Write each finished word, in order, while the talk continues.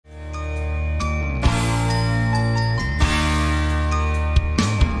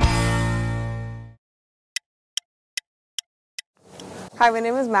Hi, my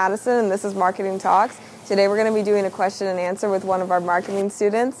name is Madison, and this is Marketing Talks. Today we're going to be doing a question and answer with one of our marketing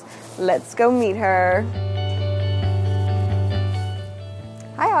students. Let's go meet her.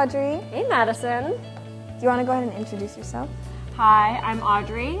 Hi, Audrey. Hey, Madison. Do you want to go ahead and introduce yourself? Hi, I'm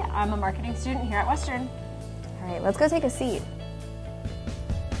Audrey. I'm a marketing student here at Western. All right, let's go take a seat.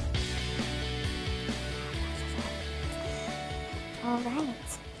 All right.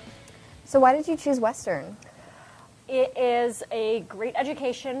 So why did you choose Western? It is a great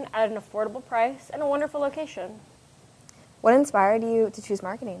education at an affordable price and a wonderful location. What inspired you to choose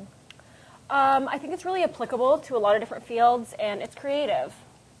marketing? I think it's really applicable to a lot of different fields, and it's creative.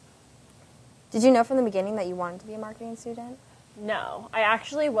 Did you know from the beginning that you wanted to be a marketing student? No, I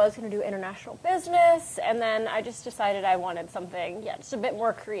actually was going to do international business, and then I just decided I wanted something, just a bit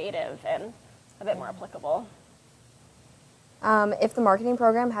more creative and a bit more applicable. If the marketing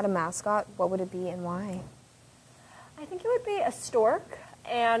program had a mascot, what would it be and why? I think it would be a stork,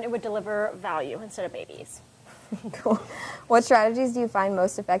 and it would deliver value instead of babies. Cool. What strategies do you find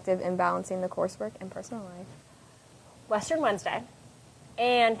most effective in balancing the coursework and personal life? Western Wednesday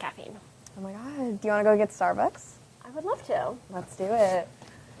and caffeine. Oh my God. Do you want to go get Starbucks? I would love to. Let's do it.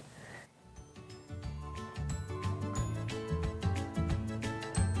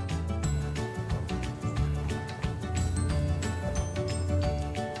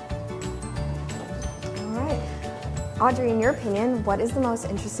 All right. Audrey, in your opinion, what is the most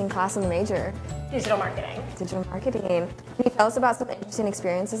interesting class in the major? Digital marketing. Digital marketing. Can you tell us about some interesting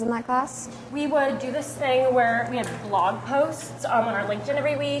experiences in that class? We would do this thing where we had blog posts on our LinkedIn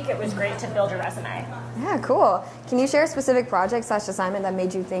every week. It was great to build your resume. Yeah, cool. Can you share a specific project/assignment that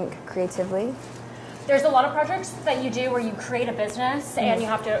made you think creatively? There's a lot of projects that you do where you create a business and you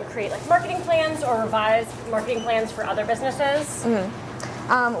have to create like marketing plans or revise marketing plans for other businesses.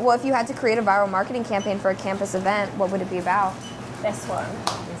 Well, if you had to create a viral marketing campaign for a campus event, what would it be about? This one.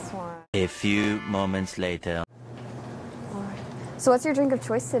 This one. A few moments later. All right. So what's your drink of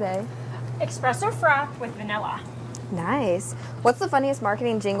choice today? Espresso frap with vanilla. Nice. What's the funniest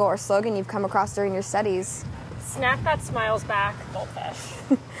marketing jingle or slogan you've come across during your studies? Snack that smiles back, goldfish.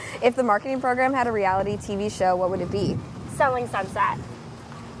 If the marketing program had a reality TV show, what would it be? Selling sunset.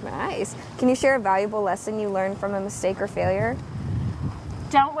 Nice. Can you share a valuable lesson you learned from a mistake or failure?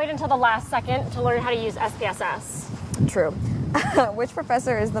 Don't wait until the last second to learn how to use SPSS. True. Which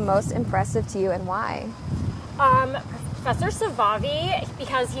professor is the most impressive to you and why? Professor Jovani,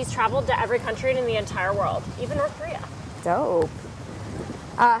 because he's traveled to every country in the entire world, even North Korea. Dope.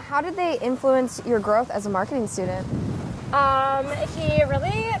 How did they influence your growth as a marketing student? He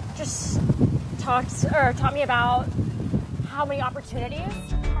really just taught me about how many opportunities.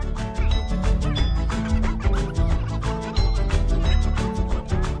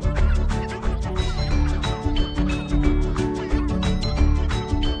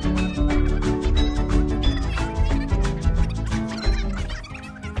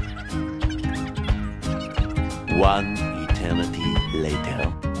 One eternity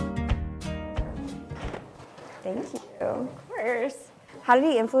later. Thank you. Of course. How did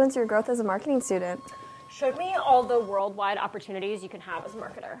he influence your growth as a marketing student? Showed me all the worldwide opportunities you can have as a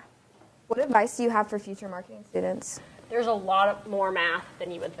marketer. What advice do you have for future marketing students? There's a lot more math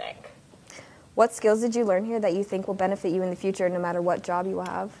than you would think. What skills did you learn here that you think will benefit you in the future no matter what job you will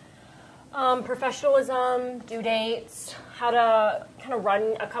have? Professionalism, due dates, how to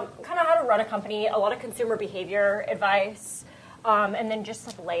run a company, a lot of consumer behavior advice, and then just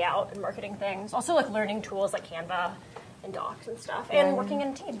like layout and marketing things. Also like learning tools like Canva and Docs and stuff, and working in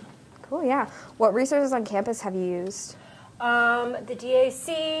a team. Cool, yeah. What resources on campus have you used? The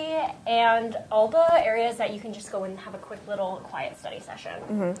DAC and all the areas that you can just go and have a quick little quiet study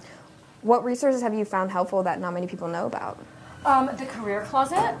session. What resources have you found helpful that not many people know about? The Career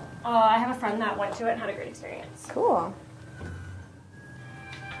Closet. I have a friend that went to it and had a great experience. Cool.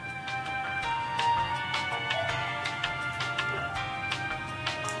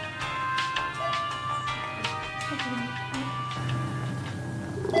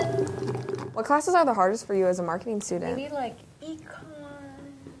 What classes are the hardest for you as a marketing student? Maybe like econ,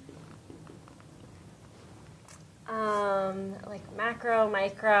 like macro,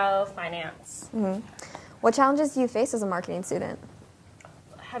 micro, finance. What challenges do you face as a marketing student?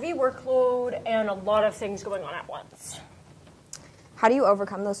 Heavy workload and a lot of things going on at once. How do you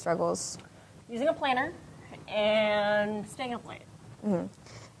overcome those struggles? Using a planner and staying up late.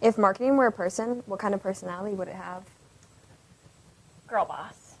 If marketing were a person, what kind of personality would it have? Girl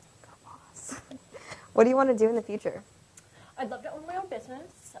boss. Girl boss. What do you want to do in the future? I'd love to own my own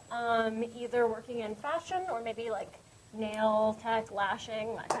business, either working in fashion or maybe like nail tech,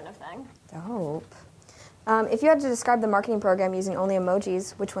 lashing, that kind of thing. Dope. If you had to describe the marketing program using only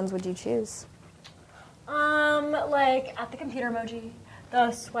emojis, which ones would you choose? Like at the computer emoji,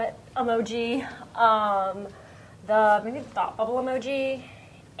 the sweat emoji, maybe the thought bubble emoji,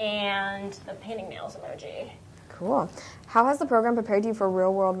 and the painting nails emoji. Cool. How has the program prepared you for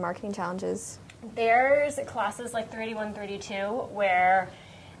real-world marketing challenges? There's classes like 31, 32 where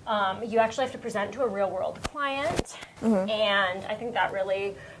you actually have to present to a real-world client, and I think that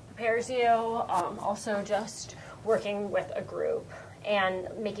really prepares you. Also, just working with a group and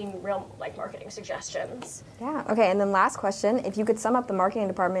making real marketing suggestions. Yeah. Okay. And then last question: if you could sum up the marketing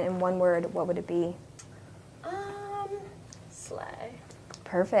department in one word, what would it be? Slay.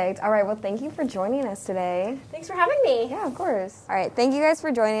 Perfect. All right. Well, thank you for joining us today. Thanks for having me. Yeah, of course. All right. Thank you guys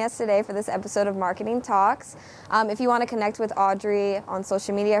for joining us today for this episode of Marketing Talks. If you want to connect with Audrey on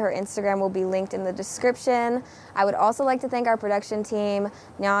social media, her Instagram will be linked in the description. I would also like to thank our production team,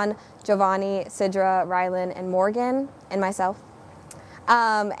 Nhan, Jovani, Sidra, Rylan, and Morgan, and myself.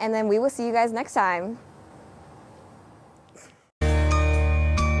 And then we will see you guys next time.